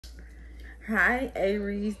Hi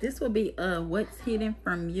Aries, this will be what's hidden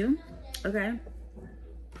from you. Okay,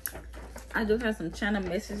 I do have some channel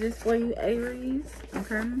messages for you, Aries.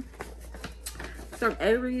 Okay, so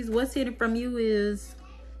Aries, what's hidden from you is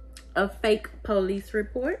a fake police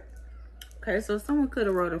report. Okay, so someone could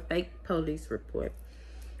have wrote a fake police report.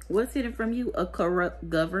 What's hidden from you? A corrupt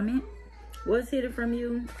government. What's hidden from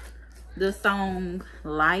you? The song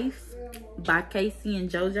Life by Casey and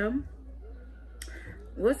JoJo.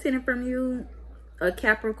 What's hidden from you? A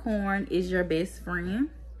Capricorn is your best friend.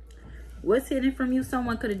 What's hidden from you?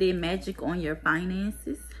 Someone could have did magic on your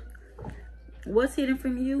finances. What's hidden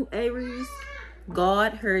from you, Aries?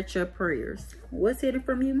 God heard your prayers. What's hidden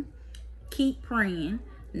from you? Keep praying.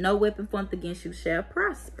 No weapon formed against you shall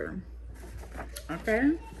prosper.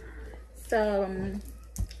 Okay? So,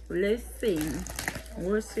 let's see.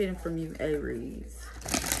 What's hidden from you, Aries?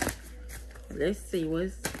 Let's see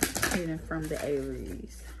what's hidden from the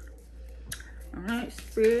Aries. All right,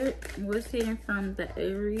 Spirit, what's hidden from the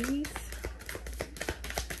Aries?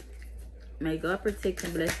 May God protect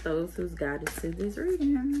and bless those who's guided to this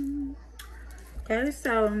reading. Okay,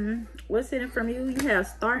 so what's hidden from you? You have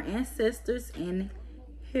star ancestors and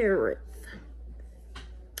Herod.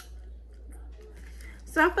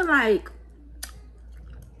 So I feel like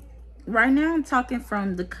right now I'm talking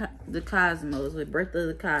from the cosmos, with birth of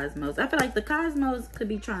the cosmos. I feel like the cosmos could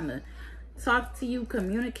be trying to talk to you,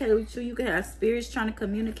 communicate with you. You could have spirits trying to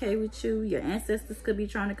communicate with you. Your ancestors could be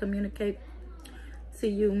trying to communicate to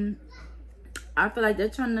you. I feel like they're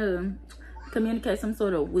trying to communicate some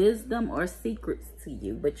sort of wisdom or secrets to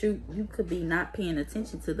you, but you could be not paying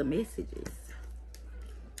attention to the messages.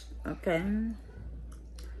 Okay.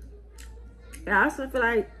 I also feel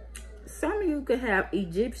like some of you could have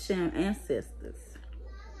Egyptian ancestors.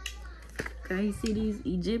 Okay, you see these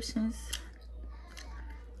Egyptians?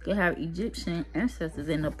 Could have Egyptian ancestors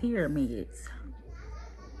in the pyramids.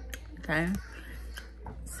 Okay,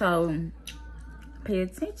 so pay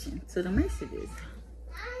attention to the messages.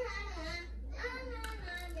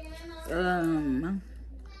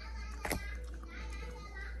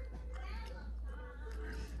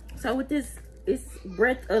 So with this, it's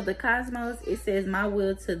breath of the cosmos. It says, my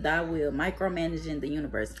will to thy will, micromanaging the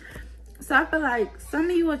universe. So I feel like some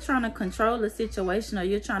of you are trying to control a situation, or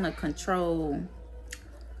you're trying to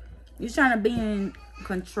be in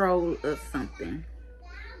control of something.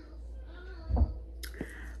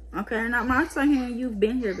 Okay, and I'm also hearing you've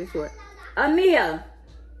been here before. Amia,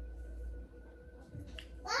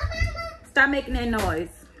 stop making that noise.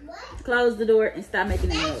 Close the door and stop making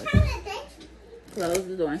that noise. Close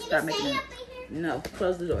the door and stop making that noise. No,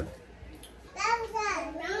 close the door.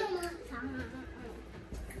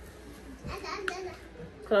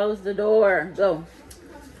 Close the door. Go.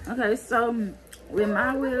 Okay, so with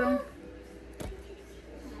my will.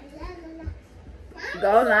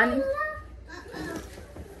 Go, Lonnie.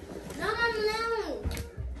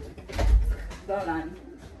 Go, Lonnie.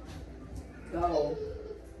 Go.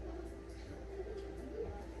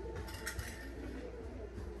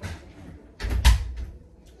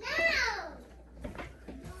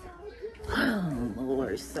 Oh,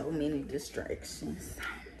 Lord, so many distractions.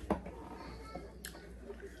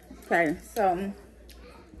 Okay, so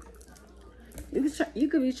you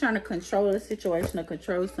could be trying to control a situation or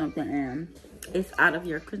control something, and it's out of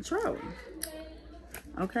your control.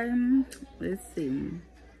 Okay, let's see.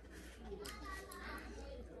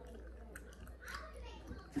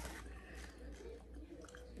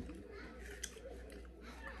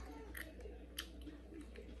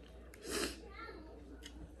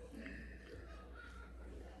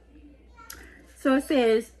 So it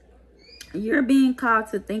says, you're being called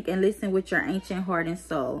to think and listen with your ancient heart and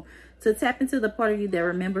soul, to tap into the part of you that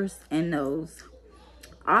remembers and knows.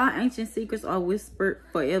 All ancient secrets are whispered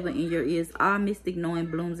forever in your ears. All mystic knowing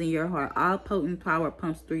blooms in your heart. All potent power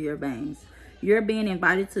pumps through your veins. You're being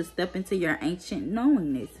invited to step into your ancient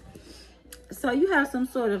knowingness. So you have some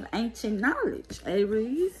sort of ancient knowledge,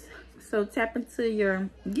 Aries. So tap into your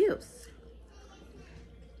gifts.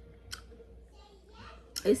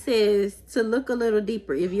 It says to look a little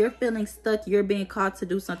deeper. If you're feeling stuck, you're being called to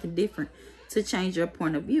do something different, to change your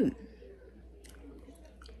point of view.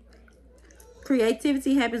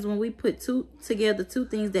 Creativity happens when we put together two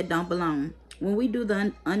things that don't belong. When we do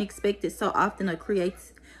the unexpected, so often a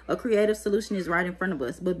creative solution is right in front of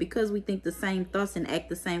us. But because we think the same thoughts and act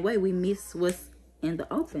the same way, we miss what's in the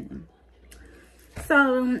opening.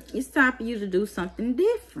 So it's time for you to do something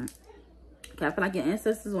different. Okay, I feel like your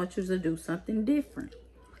ancestors want you to do something different.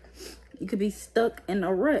 You could be stuck in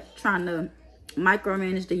a rut trying to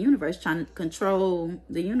micromanage the universe, trying to control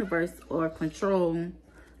the universe or control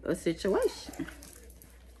a situation.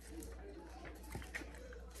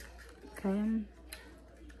 Okay.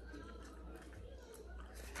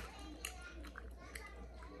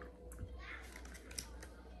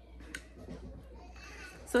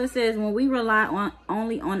 So it says, when we rely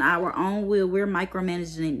only on our own will, we're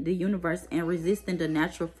micromanaging the universe and resisting the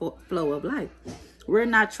natural flow of life. We're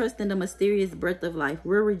not trusting the mysterious breath of life.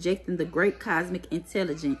 We're rejecting the great cosmic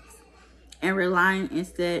intelligence and relying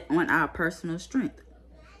instead on our personal strength.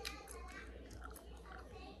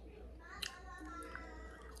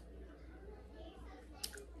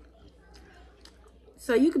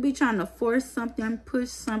 So you could be trying to force something, push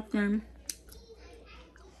something.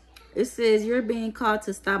 It says you're being called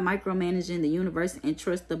to stop micromanaging the universe and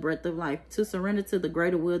trust the breath of life, to surrender to the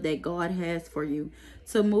greater will that God has for you,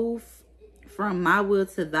 to move from my will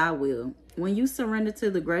to thy will. When you surrender to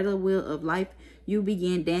the greater will of life, you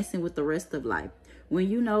begin dancing with the rest of life. When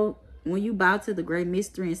you bow to the great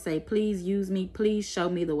mystery and say, please use me, please show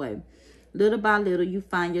me the way. Little by little, you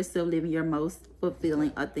find yourself living your most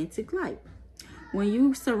fulfilling, authentic life. When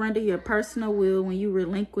you surrender your personal will, when you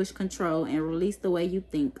relinquish control and release the way you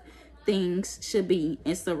think things should be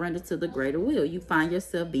and surrender to the greater will, you find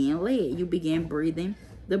yourself being led. You begin breathing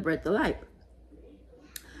the breath of life.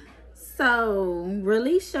 So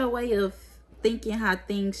release your way of thinking how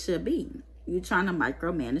things should be. You're trying to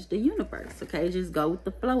micromanage the universe. Okay, just go with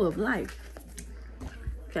the flow of life.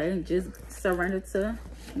 Okay, just surrender to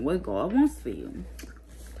what God wants for you.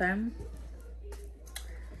 Okay.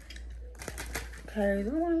 Okay, do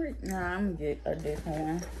I want to read? Nah, I'm gonna get a different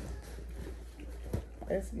one.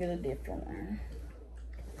 Let's get a different one.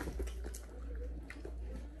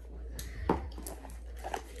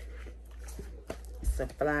 It's a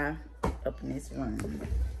fly up in this room.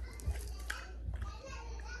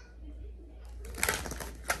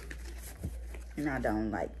 And I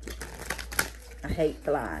don't like it. I hate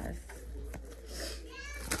flies.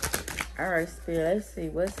 Alright, Spirit, let's see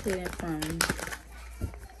what's hidden from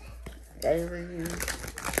Aries.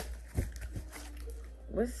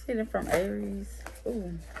 What's hidden from Aries?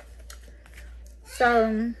 Ooh.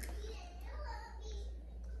 So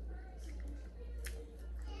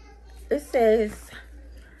it says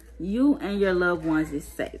you and your loved ones is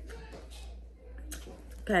safe.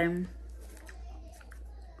 Okay.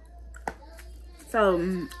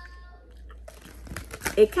 So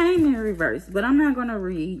it came in reverse, but I'm not gonna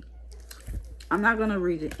read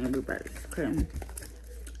it in reverse. Okay.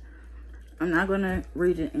 I'm not gonna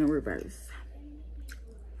read it in reverse.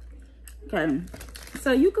 Okay.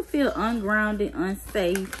 So you could feel ungrounded,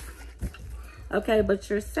 unsafe. Okay, but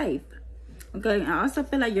you're safe. Okay. I also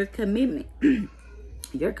feel like your commitment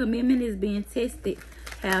is being tested.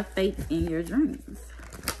 Have faith in your dreams.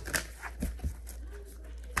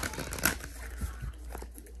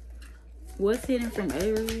 What's hidden from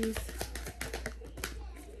Aries?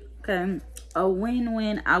 Okay. A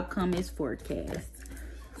win-win outcome is forecast.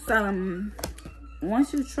 So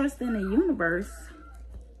once you trust in the universe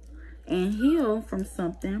and heal from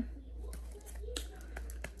something,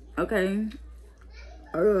 okay,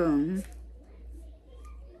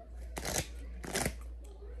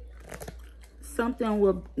 something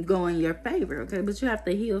will go in your favor. Okay, but you have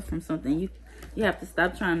to heal from something. You have to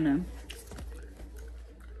stop trying to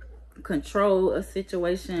control a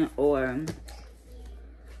situation or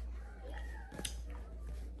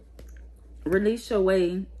release your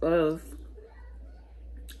way of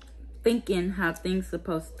thinking how things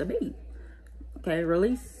supposed to be. Okay,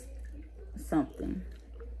 release something.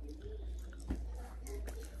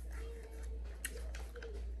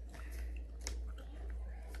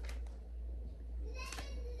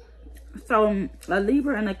 So a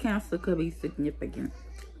Libra and a Cancer could be significant.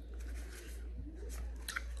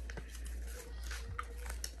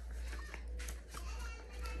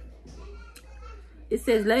 It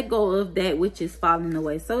says let go of that which is falling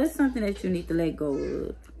away. So it's something that you need to let go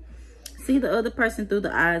of. See the other person through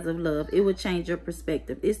the eyes of love. It will change your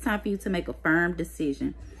perspective. It's time for you to make a firm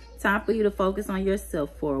decision. Time for you to focus on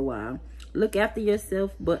yourself for a while. Look after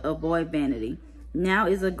yourself, but avoid vanity. Now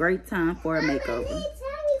is a great time for a makeover.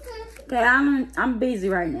 Okay, I'm busy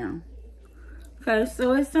right now. Okay,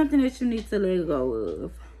 so it's something that you need to let go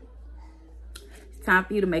of. It's time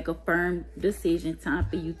for you to make a firm decision. Time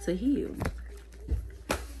for you to heal.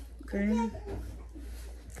 Okay.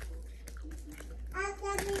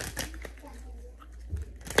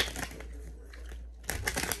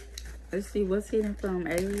 Let's see what's hidden from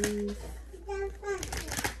Aries.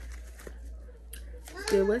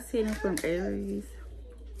 See what's hidden from Aries.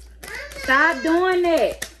 Stop doing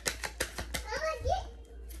that.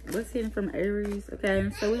 What's hidden from Aries? Okay,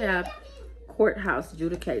 so we have courthouse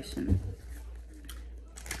adjudication.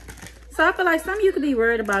 So So I feel like some of you could be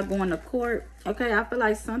worried about going to court. Okay, I feel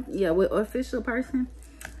like with official person,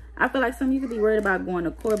 I feel like some of you could be worried about going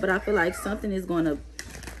to court, but I feel like something is going to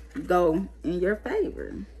go in your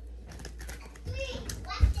favor.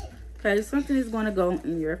 Okay, something is going to go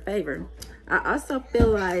in your favor. I also feel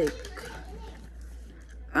like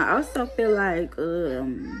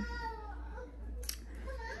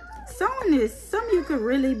some of you could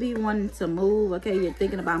really be wanting to move. Okay, you're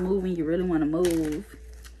thinking about moving, you really want to move.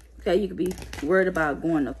 Okay, you could be worried about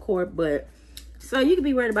going to court, but so you could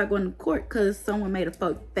be worried about going to court because someone made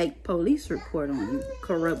a fake police report on you.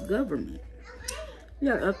 Corrupt government.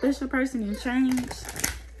 You're an official person in change.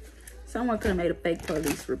 Someone could have made a fake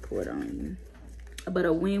police report on you. But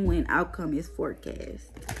a win-win outcome is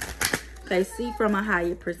forecast. Okay, see from a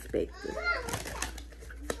higher perspective.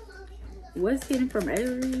 What's hidden from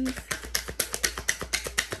Aries?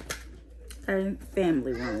 Okay,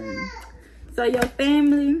 family room. So your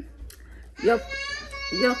family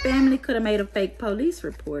could have made a fake police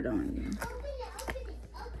report on you.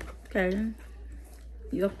 Okay.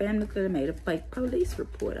 Your family could have made a fake police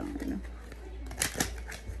report on you.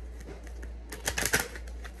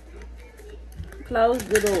 Close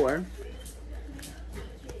the door.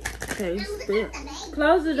 Okay,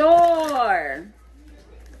 close the door.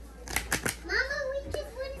 Mama, we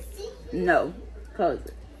just want to see. No, close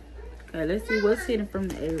it. Okay, let's see what's hidden from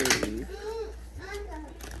the Aries.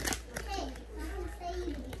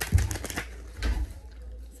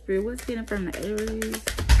 Spirit, what's hidden from the Aries?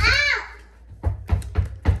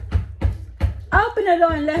 Open the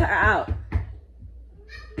door and let her out.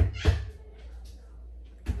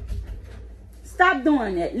 Stop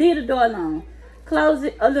doing that. Leave the door alone. Close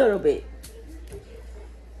it a little bit.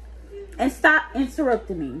 And stop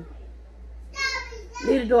interrupting me.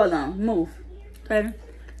 Leave the door alone. Move. Okay?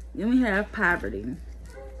 Then we have poverty.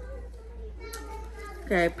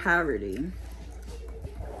 Okay, poverty.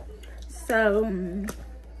 So,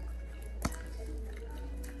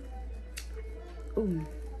 ooh.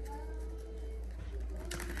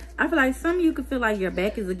 I feel like some of you could feel like your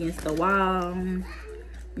back is against the wall.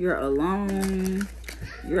 You're alone.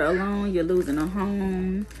 You're alone. You're losing a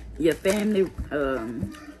home. Your family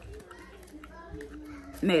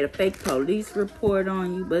made a fake police report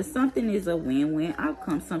on you. But something is a win-win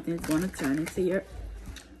outcome. Something's going to turn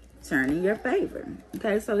in your favor.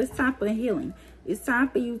 Okay, so it's time for healing. It's time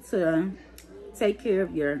for you to take care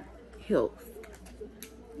of your health.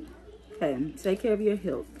 Okay, take care of your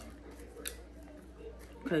health.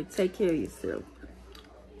 Okay, take care of yourself.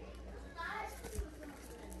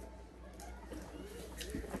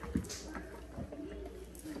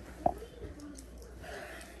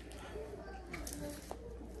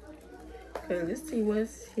 Okay, let's see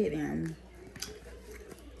what's hidden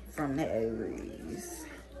from the Aries.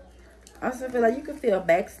 I also feel like you can feel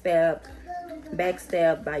backstabbed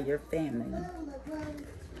by your family.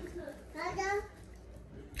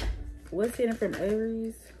 What's hidden from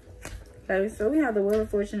Aries? Okay, so we have the Wheel of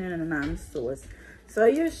Fortune and an anonymous source. So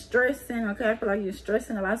you're stressing, okay? I feel like you're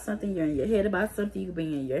stressing about something. You're in your head about something. You could be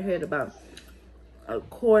in your head about a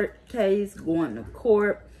court case, going to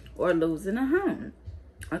court, or losing a home.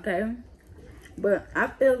 Okay? But I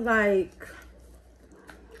feel like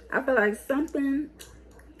something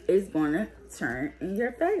is going to turn in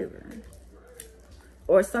your favor.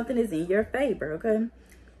 Or something is in your favor, okay?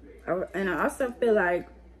 And I also feel like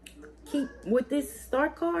with this Star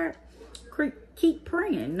card, keep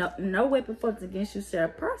praying. No weapon formed against you shall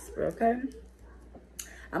prosper, okay?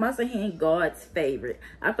 I'm also hearing God's favorite.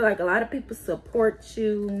 I feel like a lot of people support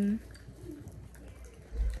you.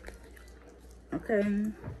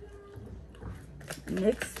 Okay.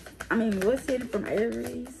 What's hidden from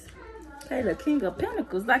Aries? Okay, the King of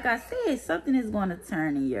Pentacles. Like I said, something is going to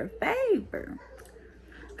turn in your favor.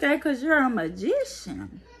 Okay, because you're a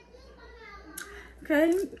magician.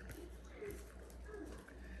 Okay.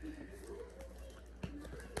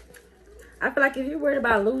 I feel like if you're worried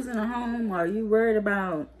about losing a home, or you're worried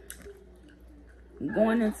about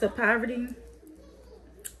going into poverty,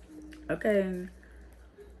 okay,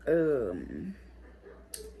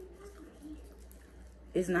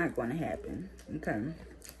 it's not going to happen. Okay,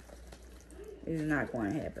 it's not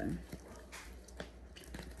going to happen.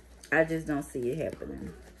 I just don't see it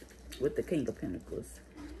happening with the King of Pentacles.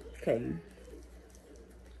 Okay.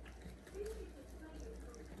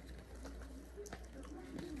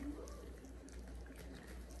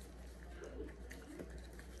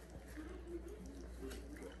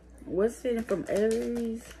 What's hidden from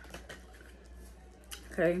Aries?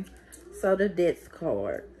 Okay, so the Death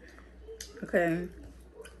card. Okay.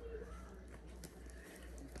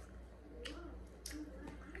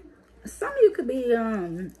 Some of you could be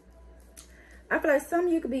I feel like some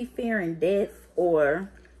of you could be fearing death or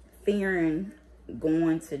fearing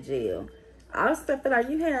going to jail. I also feel like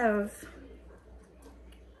you have,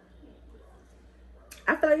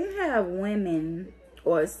 women,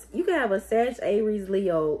 or you can have a Sag, Aries,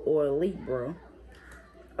 Leo, or Libra.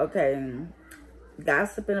 Okay,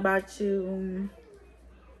 gossiping about you.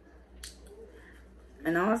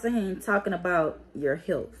 And also him talking about your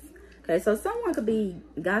health. Okay, so someone could be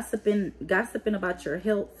gossiping about your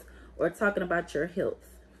health or talking about your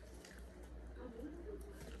health.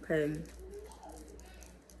 Okay.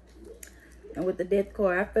 And with the death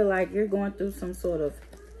card, I feel like you're going through some sort of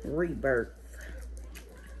rebirth.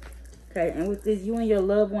 Okay, and with this, you and your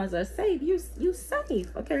loved ones are safe. You safe,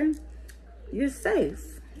 okay? You're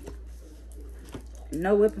safe.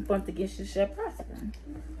 No weapon formed against you shall prosper.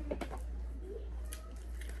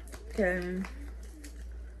 Okay.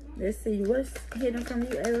 Let's see what's hidden from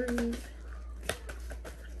you, Aries.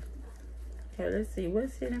 Okay, let's see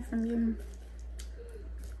what's hidden from you.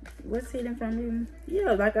 What's hidden from you?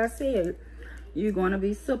 Yeah, like I said, you're going to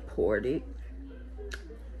be supported.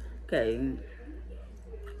 Okay.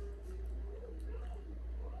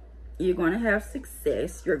 You're going to have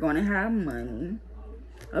success. You're going to have money.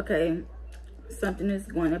 Okay. Something is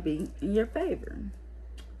going to be in your favor.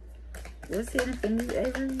 What's hidden from you,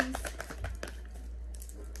 Aries?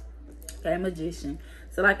 Okay, Magician.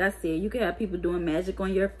 So like I said, you can have people doing magic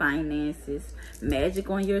on your finances, magic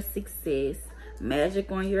on your success, magic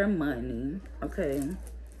on your money. Okay.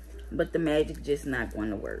 But the magic just not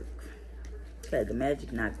going to work. Okay, the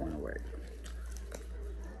magic not going to work.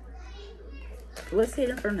 What's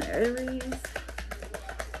hidden from the Aries?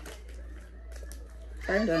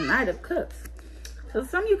 Okay, the Knight of Cups. So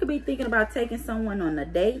some of you could be thinking about taking someone on a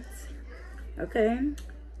date. Okay.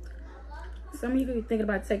 Some of you could be thinking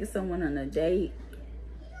about taking someone on a date.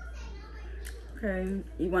 Okay.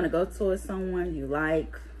 You want to go towards someone you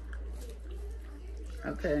like.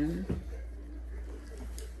 Okay.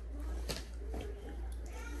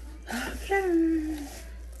 Okay.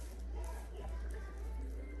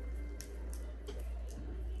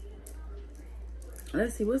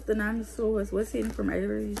 Let's see. What's the Nine of Swords? What's hidden from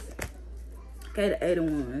Aries? Okay, the Eight of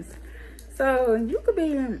Wands. So you could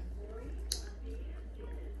be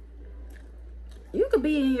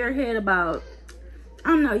in your head about, I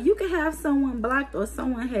don't know, you could have someone blocked or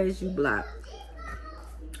someone has you blocked.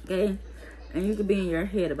 Okay? And you could be in your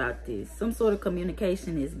head about this. Some sort of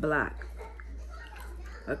communication is blocked.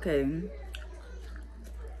 Okay.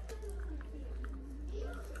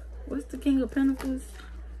 What's the King of Pentacles?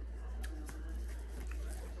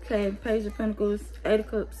 Okay, Page of Pentacles, Eight of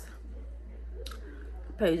Cups,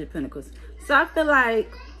 Page of Pentacles. So I feel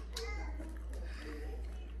like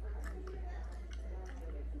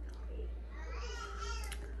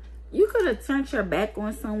you could have turned your back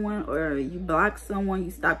on someone, or you blocked someone,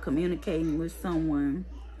 you stopped communicating with someone,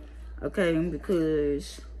 okay,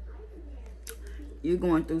 because you're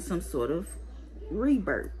going through some sort of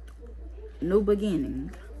rebirth, new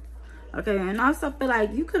beginning, okay. And also I feel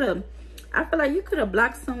like you could have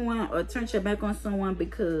blocked someone or turned your back on someone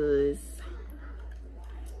because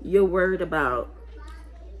you're worried about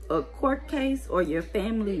a court case or your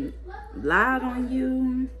family lied on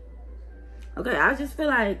you, okay. I just feel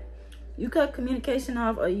like you cut communication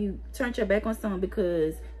off or you turned your back on someone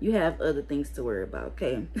because you have other things to worry about,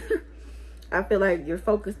 okay? I feel like you're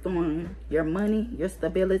focused on your money, your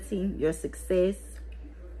stability, your success,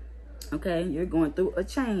 okay? You're going through a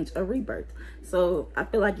change, a rebirth. So I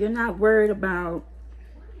feel like you're not worried about,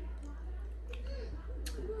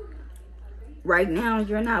 right now,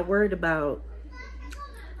 you're not worried about,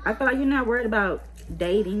 I feel like you're not worried about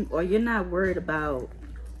dating, or you're not worried about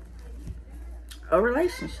a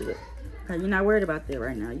relationship. You're not worried about that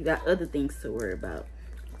right now. You got other things to worry about.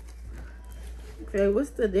 Okay,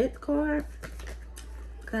 what's the Death card?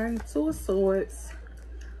 Okay, Two of Swords,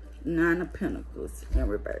 Nine of Pentacles in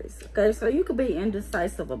reverse. Okay, so you could be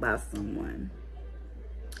indecisive about someone.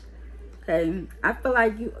 Okay, I feel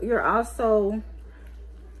like you're also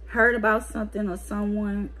hurt about something or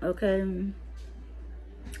someone, okay?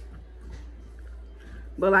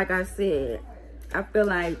 But like I said, I feel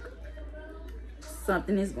like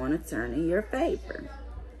something is going to turn in your favor.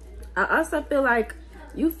 I also feel like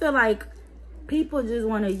you feel like people just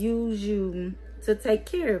want to use you to take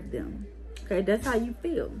care of them. Okay, that's how you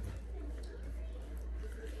feel.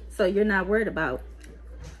 So you're not worried about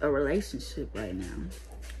a relationship right now.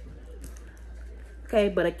 Okay,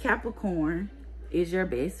 but a Capricorn is your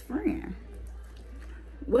best friend.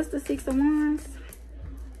 What's the Six of Wands?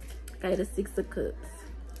 Okay, the Six of Cups.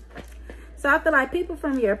 So I feel like people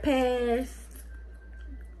from your past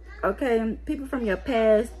Okay, people from your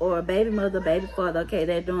past or baby mother, baby father, okay,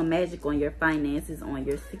 they're doing magic on your finances, on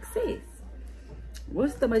your success.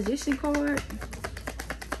 What's the Magician card?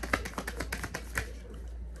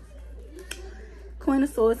 Queen of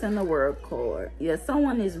Swords and the World card. Yeah,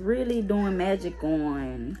 someone is really doing magic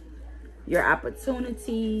on your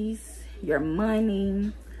opportunities, your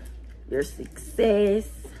money, your success.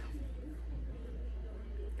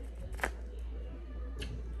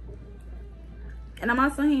 And I'm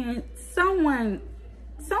also hearing someone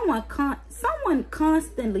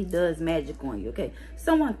constantly does magic on you, okay?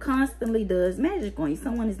 Someone constantly does magic on you.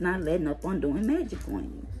 Someone is not letting up on doing magic on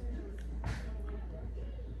you.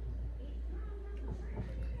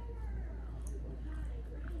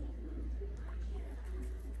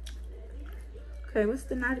 Okay, what's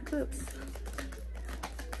the Knight of Cups?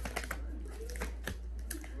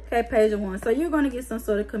 Okay, Page of Wands. So you're going to get some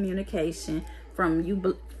sort of communication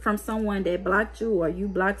from someone that blocked you, or you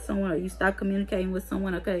blocked someone, or you stopped communicating with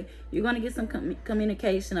someone. Okay, you're going to get some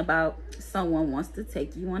communication about someone wants to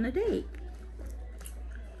take you on a date.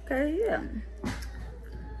 Okay, yeah.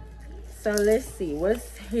 So let's see.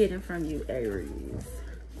 What's hidden from you, Aries?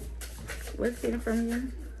 What's hidden from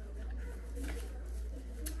you?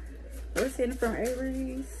 What's hidden from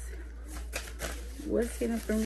Aries? What's hidden from